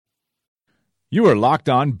You are Locked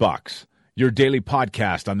On Bucks, your daily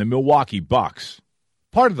podcast on the Milwaukee Bucks.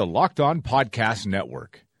 Part of the Locked On Podcast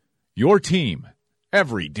Network. Your team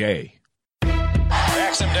every day.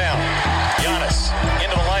 Backs him down. Giannis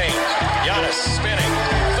into the lane. Giannis spinning.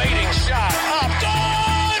 Fading shot. Up.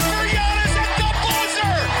 Good for Giannis at the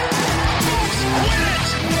buzzer. Bucks win it.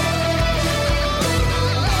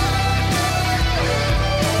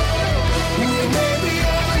 We may be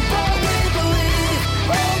young, but we believe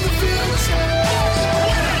on the future.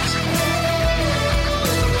 Bucks win it.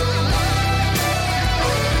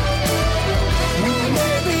 We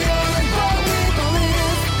may be young, but we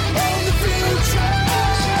believe on the future.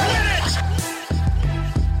 Bucks win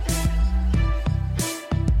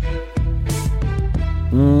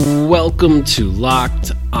it. Welcome to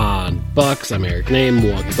Locked On Bucks. I'm Eric Name,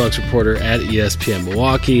 Milwaukee Bucks reporter at ESPN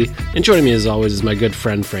Milwaukee. And joining me as always is my good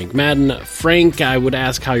friend Frank Madden. Frank, I would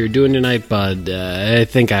ask how you're doing tonight, but I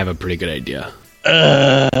think I have a pretty good idea.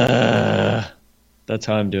 That's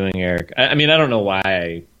how I'm doing, Eric. I mean, I don't know why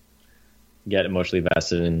I get emotionally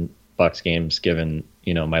vested in Bucks games, given,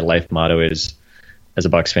 you know, my life motto is, as a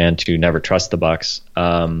Bucks fan, to never trust the Bucks.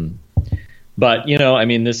 But, you know, I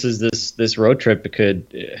mean, this road trip,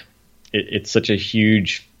 it's such a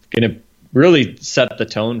huge, going to really set the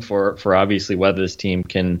tone for obviously whether this team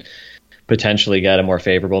can potentially get a more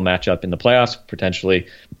favorable matchup in the playoffs, potentially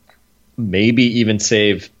maybe even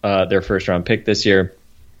save their first round pick this year.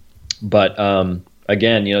 But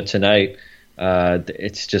again, you know, tonight,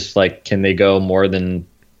 it's just like, can they go more than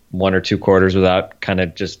one or two quarters without kind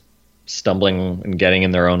of just stumbling and getting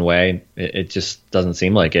in their own way? It just doesn't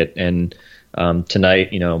seem like it. And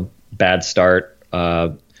tonight, you know, bad start,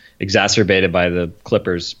 exacerbated by the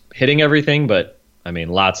Clippers hitting everything, but I mean,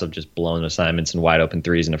 lots of just blown assignments and wide open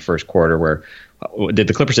threes in the first quarter. Where did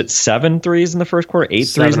the Clippers hit 7 threes in the first quarter, 8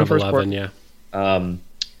 threes in the first 11, quarter? Yeah.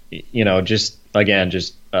 You know, just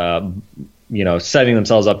you know, setting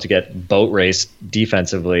themselves up to get boat raced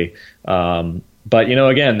defensively. But you know,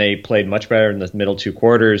 again, they played much better in the middle two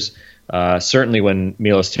quarters. Certainly when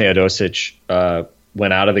Milos Teodosic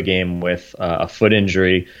went out of the game with a foot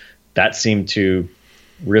injury, that seemed to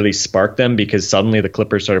really spark them, because suddenly the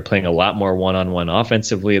Clippers started playing a lot more one-on-one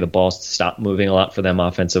offensively. The ball stopped moving a lot for them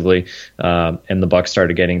offensively, and the Bucks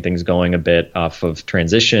started getting things going a bit off of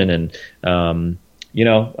transition. And you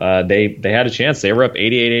know, they had a chance. They were up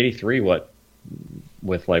 88-83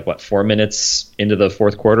 with 4 minutes into the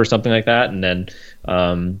fourth quarter, something like that, and then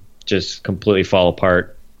just completely fall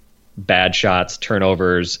apart. Bad shots,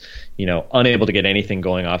 turnovers, you know, unable to get anything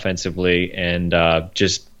going offensively, and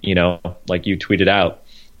just, you know, like you tweeted out,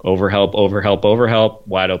 overhelp,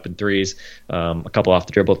 wide open threes, a couple off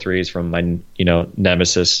the dribble threes from my, you know,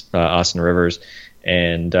 nemesis Austin Rivers,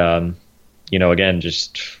 and you know, again,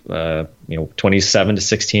 just you know,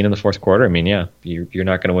 27-16 in the fourth quarter. I mean, yeah, you're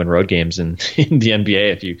not going to win road games in the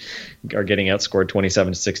NBA if you are getting outscored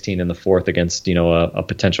 27-16 in the fourth against, you know, a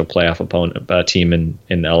potential playoff opponent team in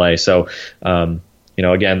LA. So, you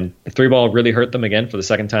know, again, the three ball really hurt them again for the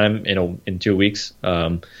second time in 2 weeks.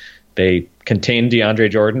 They contained DeAndre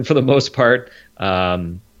Jordan for the most part.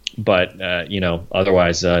 But you know,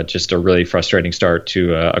 otherwise, just a really frustrating start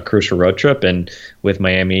to a crucial road trip. And with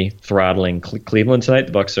Miami throttling Cleveland tonight,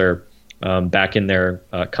 the Bucks are back in their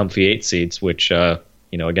comfy 8 seeds, which you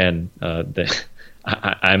know, again,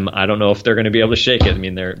 I don't know if they're going to be able to shake it. I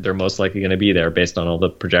mean, they're most likely going to be there based on all the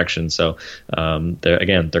projections. So they're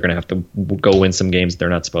going to have to go win some games they're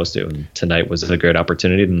not supposed to. And tonight was a great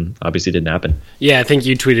opportunity, and obviously didn't happen. Yeah, I think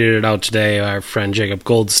you tweeted it out today. Our friend Jacob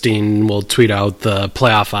Goldstein will tweet out the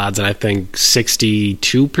playoff odds, and I think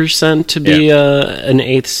 62% to be an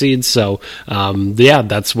 8th seed. So yeah,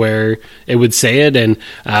 that's where it would say it. And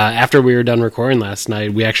after we were done recording last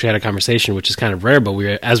night, we actually had a conversation, which is kind of rare, but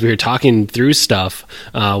as we were talking through stuff,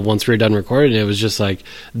 once we were done recording, it was just like,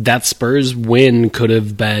 that Spurs win could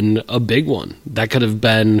have been a big one. That could have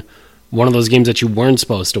been one of those games that you weren't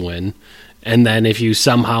supposed to win. And then if you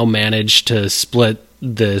somehow manage to split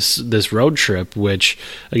this road trip, which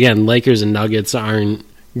again, Lakers and Nuggets aren't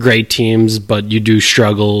great teams, but you do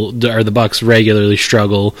struggle, or the Bucks regularly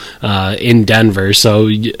struggle in Denver. So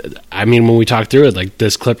I mean, when we talked through it, like,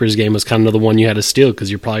 this Clippers game was kind of the one you had to steal, because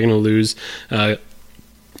you're probably going to lose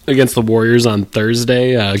against the Warriors on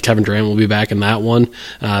Thursday. Kevin Durant will be back in that one.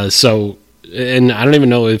 So, and I don't even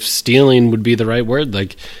know if stealing would be the right word.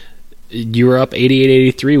 Like, you were up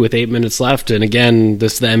 88-83 with 8 minutes left, and again,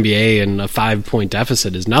 this is the NBA, and a 5-point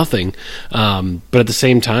deficit is nothing. But at the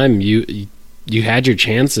same time, you had your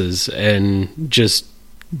chances and just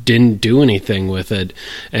didn't do anything with it.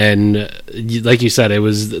 And like you said, it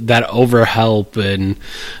was that overhelp and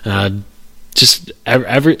just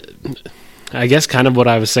every I guess kind of what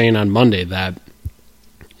I was saying on Monday,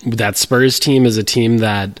 that Spurs team is a team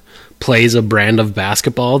that plays a brand of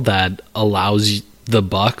basketball that allows the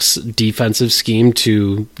Bucks defensive scheme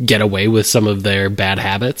to get away with some of their bad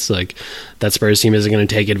habits. Like, that Spurs team isn't going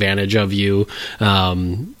to take advantage of you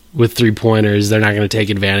with 3-pointers. They're not going to take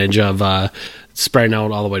advantage of spreading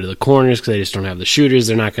out all the way to the corners because they just don't have the shooters.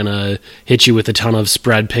 They're not going to hit you with a ton of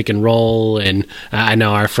spread pick and roll. And I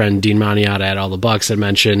know our friend Dean Maniata at All the Bucks had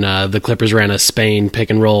mentioned the Clippers ran a Spain pick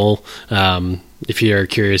and roll. If you're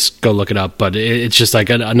curious, go look it up. But it's just like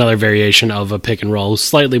another variation of a pick and roll,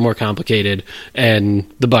 slightly more complicated,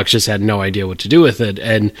 and the Bucks just had no idea what to do with it.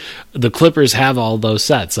 And the Clippers have all those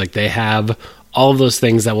sets. Like, they have all of those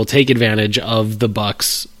things that will take advantage of the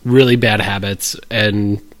Bucks' really bad habits.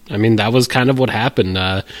 And I mean, that was kind of what happened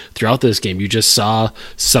throughout this game. You just saw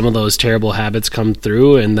some of those terrible habits come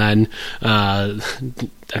through, and then I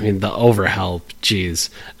mean, the overhelp. Geez,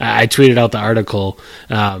 I tweeted out the article.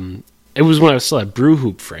 It was when I was still at Brew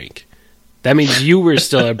Hoop, Frank. That means you were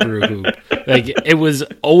still at Brew Hoop. Like, it was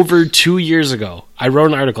over 2 years ago. I wrote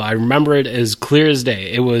an article. I remember it as clear as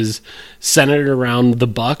day. It was centered around the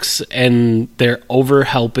Bucks and their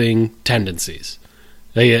overhelping tendencies.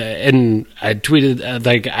 And I tweeted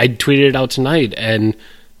it out tonight. And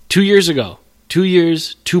 2 years ago, 2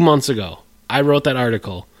 months ago, I wrote that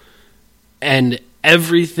article, and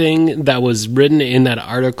everything that was written in that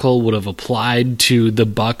article would have applied to the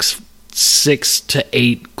Bucks' 6 to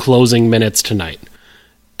 8 closing minutes tonight.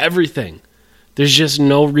 Everything. There's just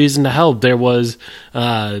no reason to help. There's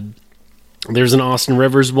an Austin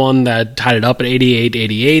Rivers one that tied it up at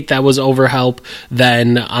 88-88. That was overhelp.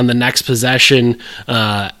 Then on the next possession,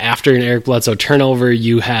 after an Eric Bledsoe turnover,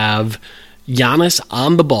 you have Giannis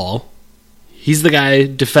on the ball. He's the guy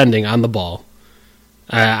defending on the ball.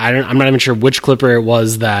 I'm not even sure which Clipper it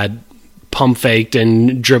was that pump faked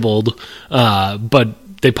and dribbled, but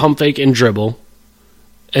they pump fake and dribble.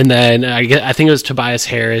 And then I think it was Tobias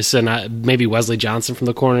Harris and maybe Wesley Johnson from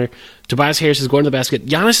the corner. Tobias Harris is going to the basket.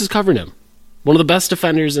 Giannis is covering him. One of the best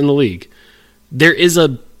defenders in the league. There is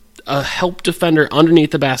a help defender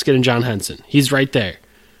underneath the basket in John Henson. He's right there.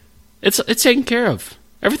 It's taken care of.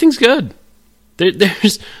 Everything's good.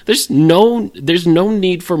 There's no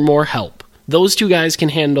need for more help. Those two guys can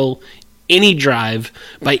handle any drive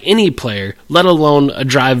by any player, let alone a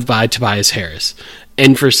drive by Tobias Harris.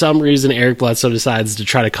 And for some reason, Eric Bledsoe decides to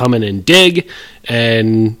try to come in and dig,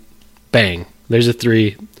 and bang, there's a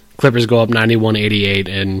 3. Clippers go up 91-88,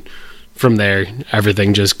 and from there,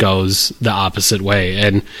 everything just goes the opposite way.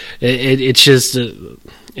 And it's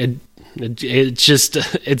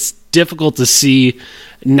difficult to see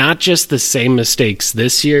not just the same mistakes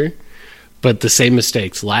this year, but the same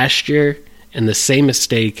mistakes last year and the same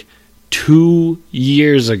mistake 2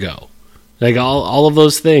 years ago. Like, all of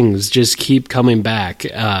those things just keep coming back.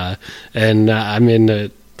 I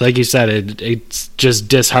mean, like you said, it's just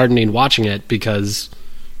disheartening watching it because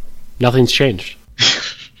nothing's changed.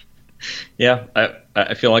 Yeah,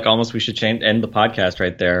 I feel like almost we should end the podcast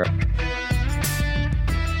right there.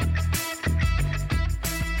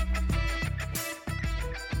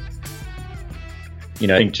 You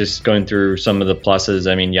know, I think just going through some of the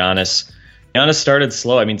pluses, I mean, Giannis started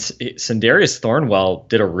slow. I mean, Sindarius Thornwell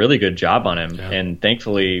did a really good job on him. Yeah. And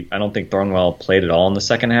thankfully, I don't think Thornwell played at all in the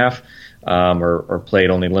second half or played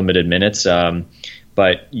only limited minutes.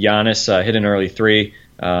 But Giannis hit an early 3.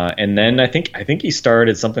 And then I think he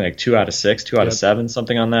started something like 2 out of 6, 2 out of 7,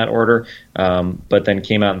 something on that order. But then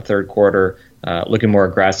came out in the third quarter looking more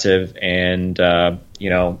aggressive and,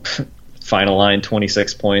 final line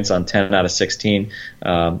 26 points on 10 out of 16.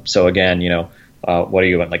 So again, what are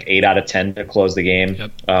you at, like 8 out of 10 to close the game?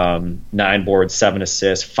 Yep. 9 boards, 7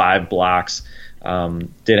 assists, 5 blocks.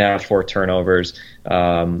 Did have 4 turnovers.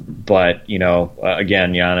 But,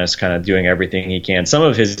 again, Giannis kind of doing everything he can. Some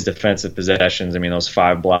of his defensive possessions, I mean, those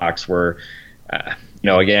 5 blocks were,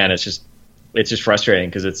 again, it's just frustrating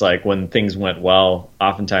because it's like when things went well,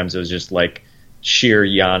 oftentimes it was just like sheer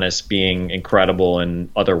Giannis being incredible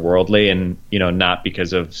and otherworldly and, not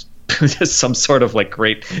because of some sort of like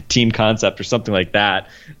great team concept or something like that.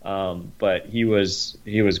 But he was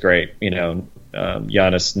great.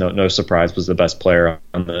 Giannis, no surprise, was the best player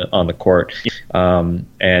on the court.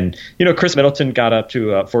 And Chris Middleton got up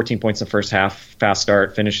to 14 points in the first half, fast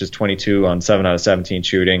start, finishes 22 on 7 out of 17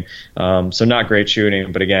 shooting. So not great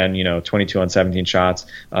shooting, but again, 22 on 17 shots,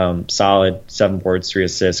 solid, 7 boards, 3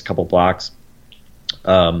 assists, couple blocks.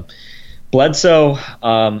 Bledsoe,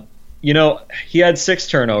 he had 6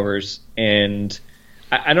 turnovers, and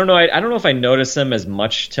I don't know. I don't know if I noticed them as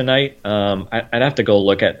much tonight. I'd have to go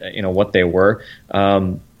look at what they were.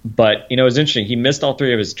 But, you know, it was interesting. He missed all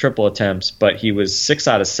 3 of his triple attempts, but he was 6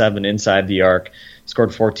 out of 7 inside the arc,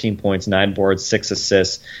 scored 14 points, 9 boards, 6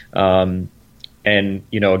 assists. And,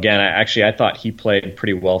 you know, again, I thought he played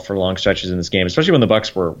pretty well for long stretches in this game, especially when the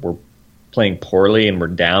Bucks were playing poorly and were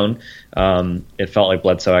down. It felt like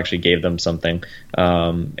Bledsoe actually gave them something.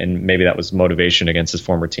 And maybe that was motivation against his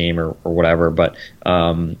former team or whatever. But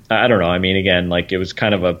I don't know. I mean, again, like it was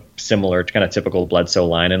kind of a similar, kind of typical Bledsoe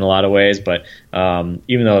line in a lot of ways. But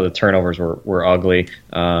even though the turnovers were ugly,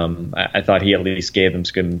 I thought he at least gave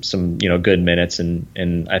them some you know, good minutes.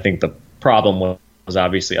 And I think the problem was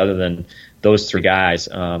obviously, other than those 3 guys,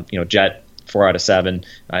 you know, Jet, 4 out of 7,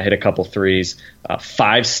 hit a couple threes,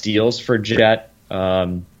 5 steals for Jet.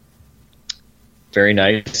 Very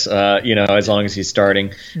nice, you know, as long as he's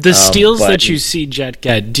starting. The steals that you see Jet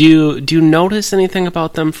get, do you notice anything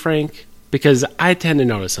about them, Frank? Because I tend to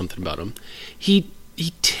notice something about him. He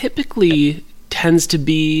typically tends to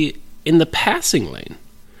be in the passing lane.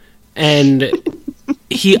 And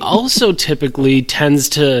he also typically tends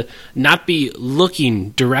to not be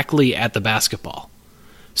looking directly at the basketball.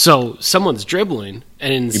 So someone's dribbling,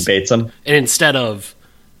 and he baits them. And instead of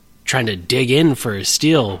trying to dig in for a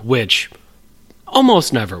steal, which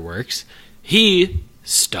almost never works, he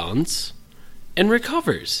stunts and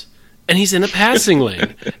recovers. And he's in a passing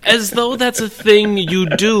lane, as though that's a thing you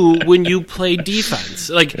do when you play defense.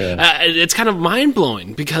 Like, it's kind of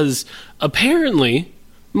mind-blowing, because apparently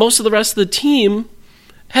most of the rest of the team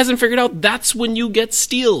hasn't figured out that's when you get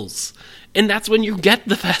steals. And that's when you get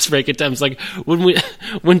the fast break attempts. Like,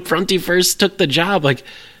 when Prunty first took the job, like,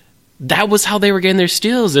 that was how they were getting their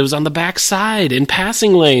steals. It was on the backside in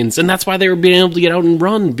passing lanes, and that's why they were being able to get out and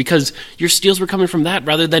run, because your steals were coming from that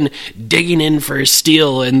rather than digging in for a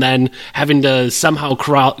steal and then having to somehow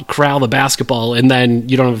corral the basketball, and then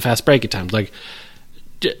you don't have a fast break attempt. Like,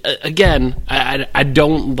 again, I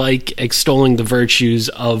don't like extolling the virtues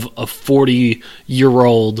of a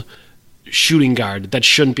 40-year-old shooting guard that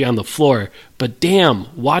shouldn't be on the floor, but damn,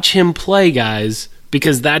 watch him play, guys,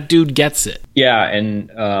 because that dude gets it. Yeah, and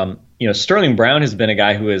you know, Sterling Brown has been a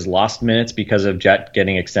guy who has lost minutes because of Jet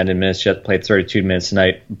getting extended minutes. Jet played 32 minutes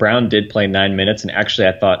tonight. Brown did play 9 minutes, and actually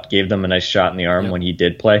I thought gave them a nice shot in the arm when he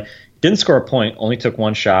did play. Didn't score a point, only took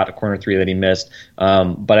 1 shot, a corner 3 that he missed.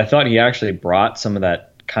 But I thought he actually brought some of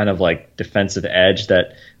that kind of like defensive edge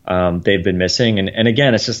that they've been missing. And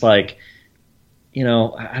again, it's just like, you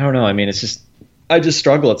know, I don't know. I mean, it's just, I just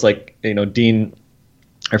struggle. It's like, you know, Dean,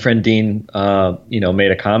 our friend Dean, you know, made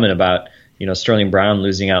a comment about, you know, Sterling Brown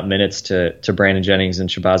losing out minutes to Brandon Jennings and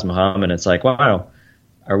Shabazz Muhammad. It's like, wow,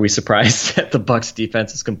 are we surprised that the Bucks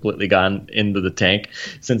defense has completely gone into the tank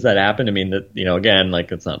since that happened? I mean, that, you know, again,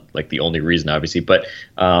 like, it's not like the only reason, obviously, but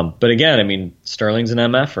again, I mean, Sterling's an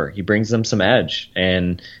MFer. He brings them some edge,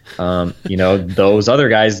 and you know, those other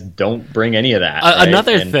guys don't bring any of that. Right?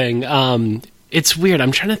 Another thing, it's weird.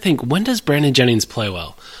 I'm trying to think, when does Brandon Jennings play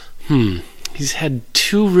well? He's had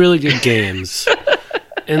 2 really good games.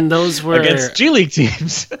 And those were against G League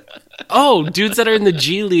teams. Oh, dudes that are in the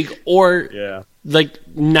G League or like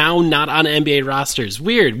now not on NBA rosters.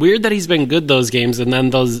 Weird that he's been good those games, and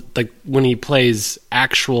then those, like, when he plays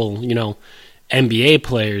actual, you know, NBA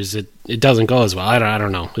players, it doesn't go as well. I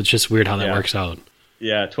don't know. It's just weird how that works out.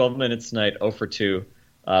 Yeah, 12 minutes tonight, 0 for 2.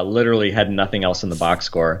 Literally had nothing else in the box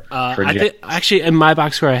score. Actually, in my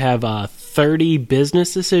box score, I have 30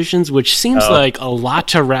 business decisions, which seems like a lot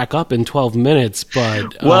to rack up in 12 minutes.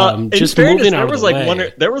 But just moving out of the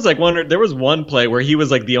way. There was one play where he was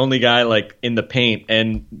like the only guy like in the paint,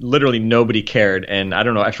 and literally nobody cared. And I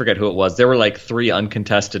don't know, I forget who it was. There were like 3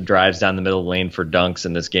 uncontested drives down the middle of the lane for dunks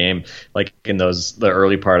in this game, like in the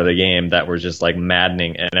early part of the game, that were just like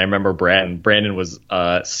maddening. And I remember Brandon was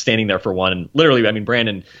standing there for one, and literally, I mean,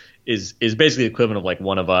 Brandon is basically the equivalent of like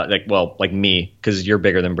one of like me, because you're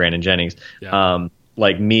bigger than Brandon Jennings.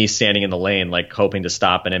 Like me standing in the lane, like hoping to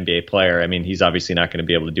stop an NBA player. I mean, he's obviously not going to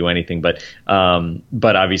be able to do anything, but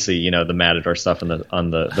obviously, you know, the Matador stuff on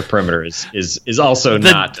the perimeter is also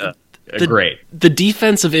not great. The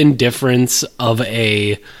defensive indifference of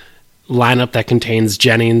a lineup that contains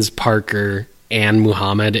Jennings, Parker, and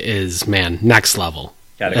Muhammad is, man, next level.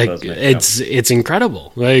 Like, it's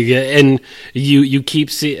incredible. Like, and you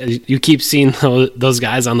keep seeing those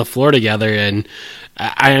guys on the floor together, and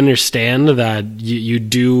I understand that you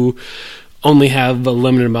do only have a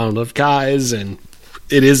limited amount of guys, and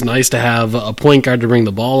it is nice to have a point guard to bring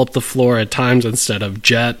the ball up the floor at times instead of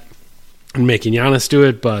Jet and making Giannis do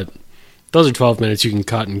it. But those are 12 minutes you can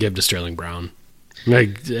cut and give to Sterling Brown.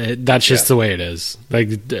 Like that's just the way it is. Like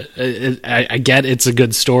I get it's a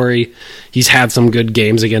good story. He's had some good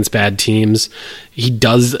games against bad teams. He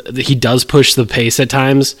does push the pace at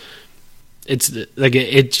times.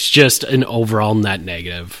 It's just an overall net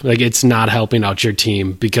negative. Like it's not helping out your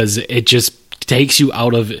team because it just takes you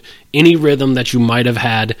out of any rhythm that you might have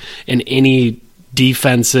had and any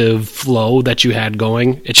defensive flow that you had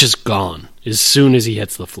going. It's just gone as soon as he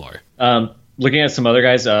hits the floor. Looking at some other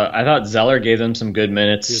guys, I thought Zeller gave them some good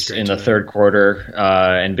minutes in the third quarter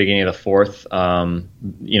and beginning of the fourth,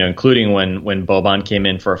 including when Boban came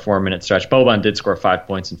in for a 4-minute stretch. Boban did score 5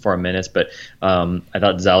 points in 4 minutes, but I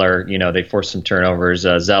thought Zeller, they forced some turnovers.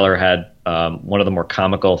 Zeller had one of the more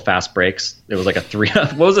comical fast breaks. It was like a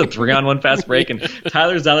 3-on-1 fast break, and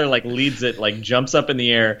Tyler Zeller leads it, jumps up in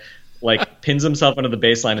the air, pins himself under the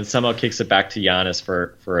baseline and somehow kicks it back to Giannis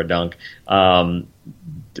for a dunk.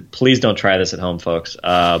 Please don't try this at home, folks.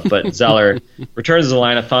 But Zeller returns to the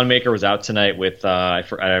lineup. Thonmaker was out tonight with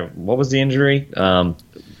what was the injury? I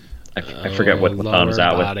forget what Thon was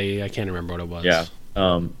out body. with. I can't remember what it was. Yeah.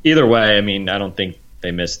 Either way, I don't think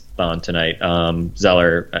they missed Thon tonight.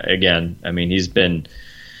 Zeller again.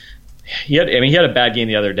 He had a bad game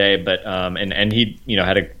the other day, but and he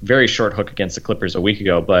had a very short hook against the Clippers a week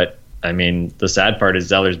ago, but. The sad part is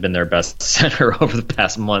Zeller's been their best center over the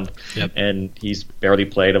past month, and he's barely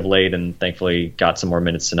played of late, and thankfully got some more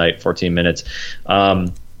minutes tonight, 14 minutes.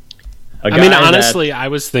 Honestly, I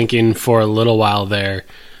was thinking for a little while there,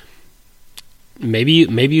 maybe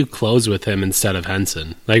you close with him instead of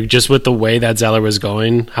Henson. Just with the way that Zeller was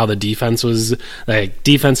going, how the defense was,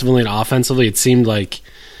 defensively and offensively, it seemed like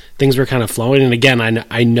things were kind of flowing. And again,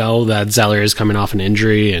 I know that Zeller is coming off an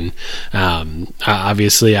injury, and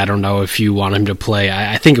obviously I don't know if you want him to play.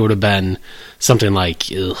 I think it would have been something like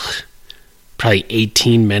probably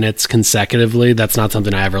 18 minutes consecutively. That's not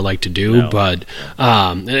something I ever like to do, but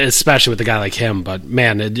especially with a guy like him. But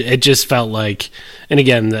man, it just felt like, and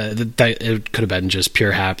again, that it could have been just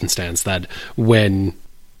pure happenstance that when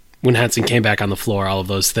Henson came back on the floor, all of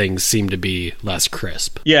those things seemed to be less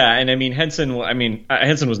crisp. Yeah, and Henson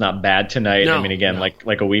was not bad tonight. No,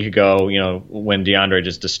 like a week ago, when DeAndre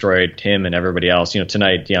just destroyed him and everybody else.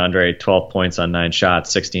 Tonight DeAndre 12 points on 9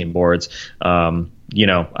 shots, 16 boards.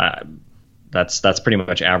 That's pretty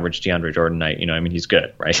much average DeAndre Jordan night. He's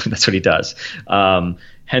good, right? That's what he does.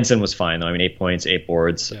 Henson was fine, though. 8 points, 8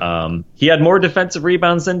 boards. Yeah. He had more defensive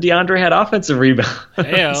rebounds than DeAndre had offensive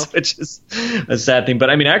rebounds, which is a sad thing. But,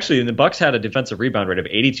 actually, the Bucks had a defensive rebound rate of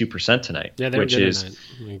 82% tonight, which is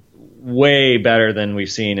way better than we've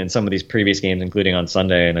seen in some of these previous games, including on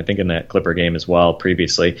Sunday, and I think in that Clipper game as well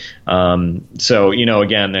previously. So,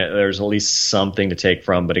 again, there's at least something to take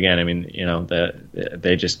from. But, again,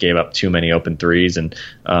 they just gave up too many open threes, and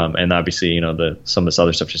obviously, some of this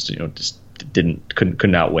other stuff just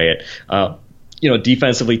couldn't outweigh it.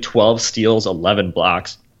 Defensively, 12 steals, 11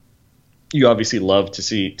 blocks. You obviously love to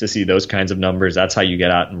see those kinds of numbers. That's how you get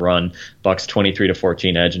out and run. Bucks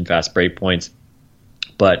 23-14 edge and fast break points.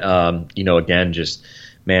 But again, just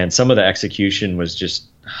some of the execution was just.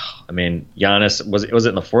 Giannis was it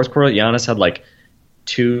in the fourth quarter? Giannis had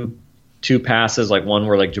two passes, one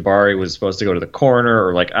where Jabari was supposed to go to the corner,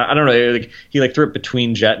 or I don't know, he threw it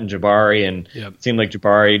between Jet and Jabari, and it seemed like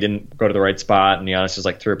Jabari didn't go to the right spot, and Giannis just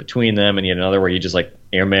threw it between them, and he had another where he just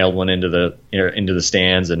airmailed one into the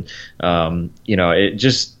stands, and it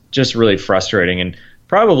just really frustrating, and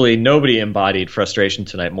probably nobody embodied frustration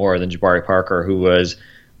tonight more than Jabari Parker, who was,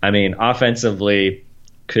 offensively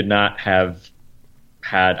could not have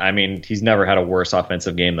had, he's never had a worse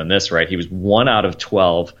offensive game than this, right? He was 1 out of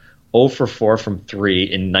 12. 0 for 4 from 3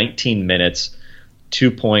 in 19 minutes, 2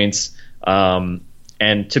 points. And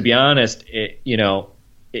to be honest,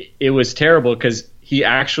 it was terrible because he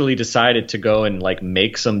actually decided to go and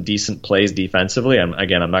make some decent plays defensively. I'm not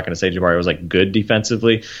going to say Jabari was good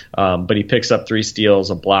defensively, but he picks up 3 steals,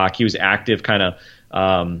 a block. He was active, kind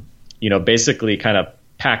of, basically kind of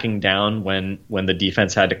packing down when the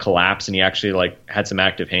defense had to collapse, and he actually had some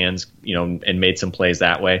active hands, and made some plays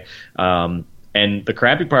that way. And the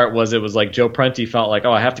crappy part was, it was Joe Prunty felt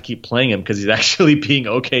I have to keep playing him because he's actually being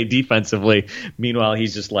okay defensively. Meanwhile,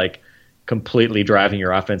 he's just completely driving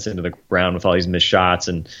your offense into the ground with all these missed shots.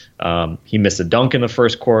 And he missed a dunk in the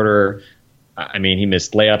first quarter. He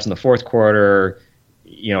missed layups in the fourth quarter.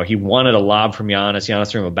 He wanted a lob from Giannis. Giannis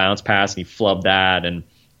threw him a bounce pass, and he flubbed that. And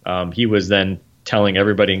he was then telling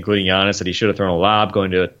everybody, including Giannis, that he should have thrown a lob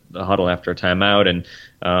going to the huddle after a timeout. And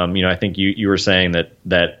I think you were saying that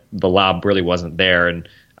the lob really wasn't there, and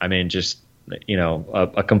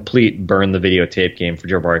a complete burn the videotape game for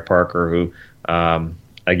Jabari Parker, who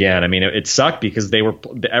again, I mean, it sucked because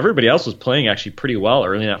everybody else was playing actually pretty well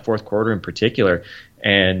early in that fourth quarter in particular.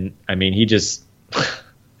 And I mean, he just,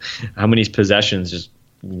 how many possessions just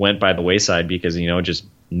went by the wayside because, just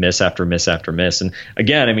miss after miss after miss. And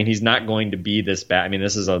again, I mean, he's not going to be this bad. I mean,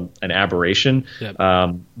 this is an aberration,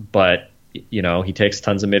 but he takes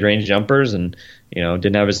tons of mid-range jumpers and,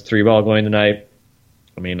 didn't have his 3-ball going tonight.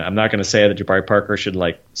 I mean, I'm not going to say that Jabari Parker should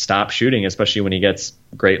stop shooting, especially when he gets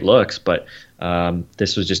great looks, but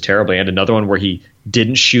this was just terrible. And another one where he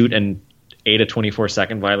didn't shoot and ate a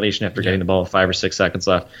 24-second violation after getting the ball with 5 or 6 seconds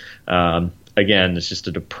left. Again, it's just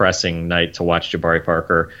a depressing night to watch Jabari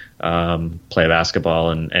Parker play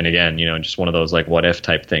basketball. And again, just one of those what if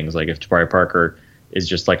type things. Like if Jabari Parker is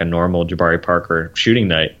just like a normal Jabari Parker shooting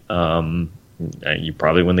night, you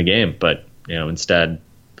probably win the game. But instead,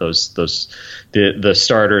 the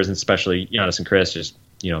starters, and especially Giannis and Chris, just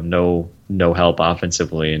no help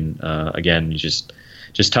offensively. And again, you just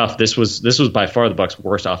tough. This was by far the Bucks'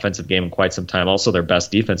 worst offensive game in quite some time. Also, their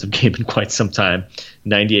best defensive game in quite some time.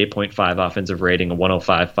 98.5 offensive rating, a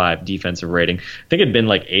 105.5 defensive rating. I think it'd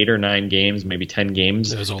been 8 or 9 games, maybe 10 games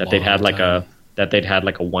that they'd had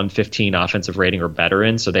a 115 offensive rating or better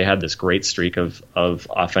in. So they had this great streak of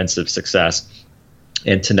offensive success.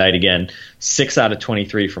 And tonight again, 6 out of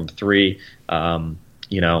 23 from 3.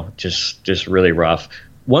 Just really rough.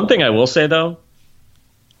 One thing I will say though,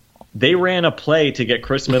 they ran a play to get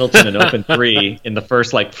Chris Middleton an open 3 in the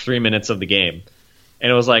first 3 minutes of the game. And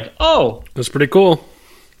it was oh, that's pretty cool.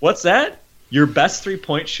 What's that? Your best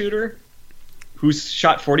 3-point shooter who's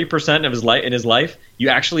shot 40% of his life, you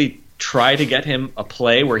actually try to get him a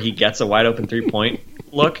play where he gets a wide open 3-point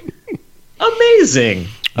look? Amazing.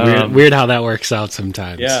 Weird how that works out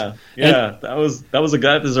sometimes. Yeah. And that was a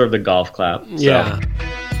guy that deserved a golf clap. So. Yeah.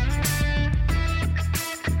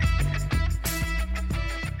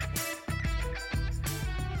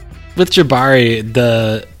 With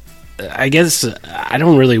Jabari, I guess I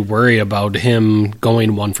don't really worry about him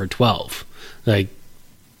going 1 for 12.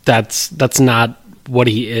 That's not what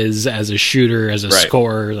he is as a shooter, as a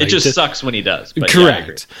scorer. It just sucks when he does. But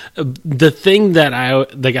correct. Yeah, the thing that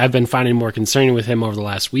I've been finding more concerning with him over the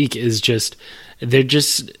last week is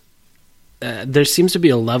there seems to be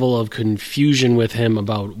a level of confusion with him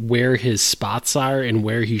about where his spots are and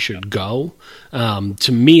where he should go.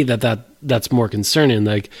 To me, that's more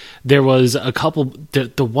concerning. There was a couple.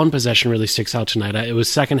 The one possession really sticks out tonight. It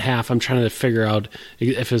was second half. I'm trying to figure out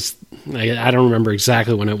if it's. I don't remember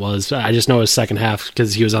exactly when it was. I just know it was second half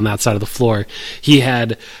because he was on that side of the floor. He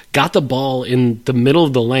had got the ball in the middle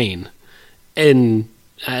of the lane, and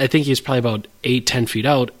I think he was probably about 8-10 feet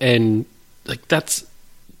out, and that's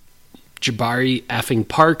Jabari effing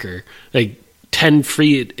Parker. 10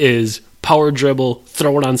 feet is power dribble,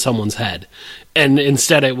 throw it on someone's head. And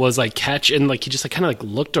instead it was catch, and he just kind of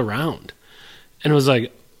looked around and was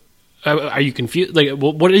are you confused?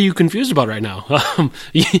 What are you confused about right now?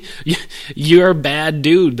 You're a bad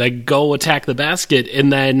dude. Go attack the basket.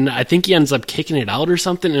 And then I think he ends up kicking it out or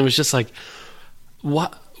something. And it was just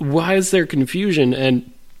why is there confusion?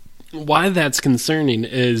 And why that's concerning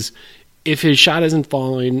is if his shot isn't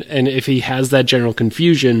falling and if he has that general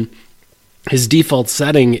confusion, his default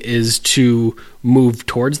setting is to move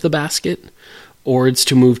towards the basket or it's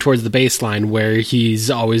to move towards the baseline where he's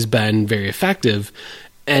always been very effective.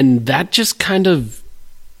 And that just kind of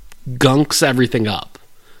gunks everything up.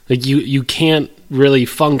 You can't really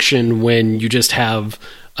function when you just have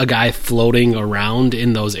a guy floating around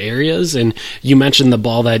in those areas. And you mentioned the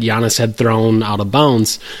ball that Giannis had thrown out of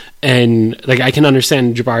bounds. And I can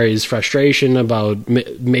understand Jabari's frustration about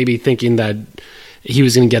maybe thinking that he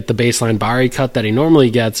was going to get the baseline Bari cut that he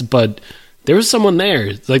normally gets, but there was someone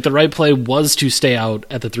there. The right play was to stay out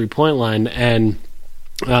at the 3-point line, and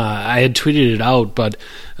I had tweeted it out, but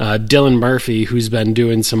Dylan Murphy, who's been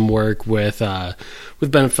doing some work with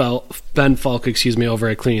Ben Falk, over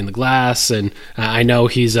at Cleaning the Glass, and I know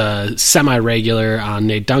he's a semi-regular on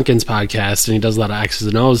Nate Duncan's podcast, and he does a lot of X's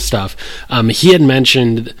and O's stuff. He had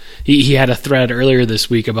mentioned he had a thread earlier this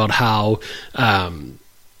week about how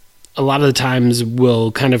a lot of the times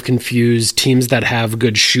we'll kind of confuse teams that have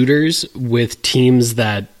good shooters with teams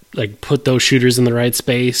that put those shooters in the right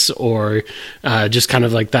space, or just kind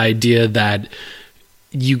of the idea that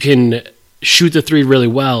you can shoot the 3 really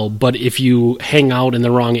well, but if you hang out in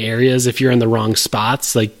the wrong areas, if you're in the wrong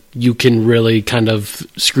spots, you can really kind of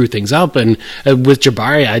screw things up. And with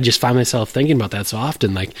Jabari, I just find myself thinking about that so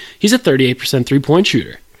often. He's a 38% 3-point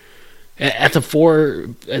shooter. At the 4,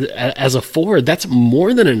 as a 4, that's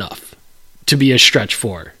more than enough to be a stretch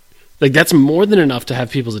 4. That's more than enough to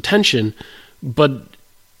have people's attention, but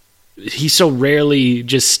he so rarely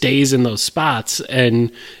just stays in those spots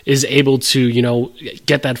and is able to,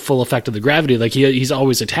 get that full effect of the gravity. Like he's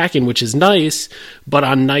always attacking, which is nice, but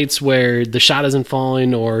on nights where the shot isn't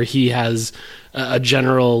falling or he has a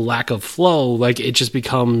general lack of flow, like it just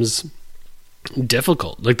becomes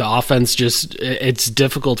difficult. Like the offense it's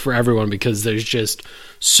difficult for everyone because there's just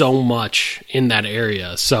so much in that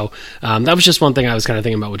area. So that was just one thing I was kind of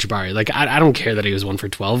thinking about with Jabari. Like I don't care that he was 1 for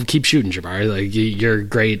 12. Keep shooting, Jabari. Like you're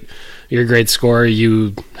great. You're a great scorer.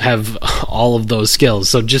 You have all of those skills.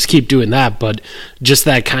 So just keep doing that. But just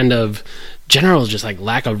that kind of general just like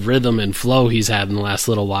lack of rhythm and flow he's had in the last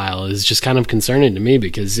little while is just kind of concerning to me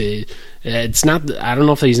because it's not, I don't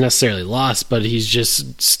know if he's necessarily lost, but he's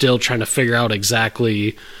just still trying to figure out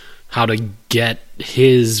exactly how to get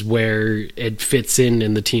his where it fits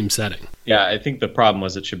in the team setting. Yeah, I think the problem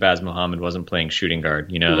was that Shabazz Muhammad wasn't playing shooting guard.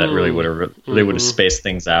 That really would have spaced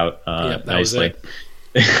things out nicely.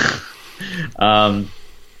 I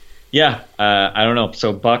don't know.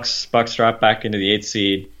 So Bucks dropped back into the 8th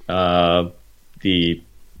seed. The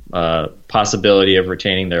possibility of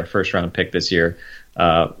retaining their first round pick this year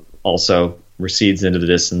also recedes into the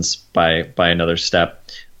distance by another step.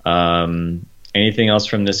 Anything else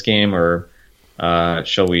from this game, or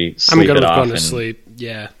shall we sleep it off? I'm going to sleep.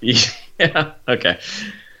 Yeah. Yeah. Okay.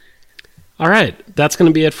 All right. That's going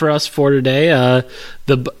to be it for us for today.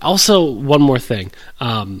 Also, one more thing.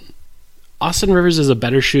 Austin Rivers is a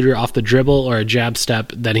better shooter off the dribble or a jab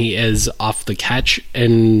step than he is off the catch,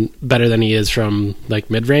 and better than he is from like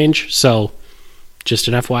mid-range. So, just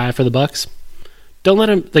an FYI for the Bucks. Don't let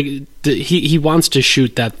him he wants to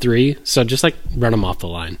shoot that 3, so just run him off the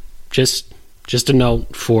line. Just a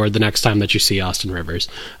note for the next time that you see Austin Rivers,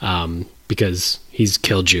 because he's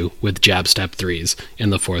killed you with jab step 3s in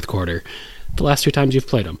the fourth quarter. The last 2 times you've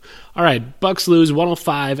played them. All right, Bucks lose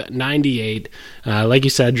 105-98. Like you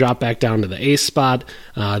said, drop back down to the 8th spot.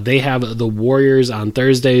 They have the Warriors on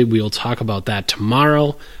Thursday. We'll talk about that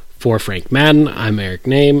tomorrow. For Frank Madden, I'm Eric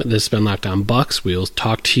Name. This has been Locked On Bucks. We'll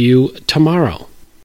talk to you tomorrow.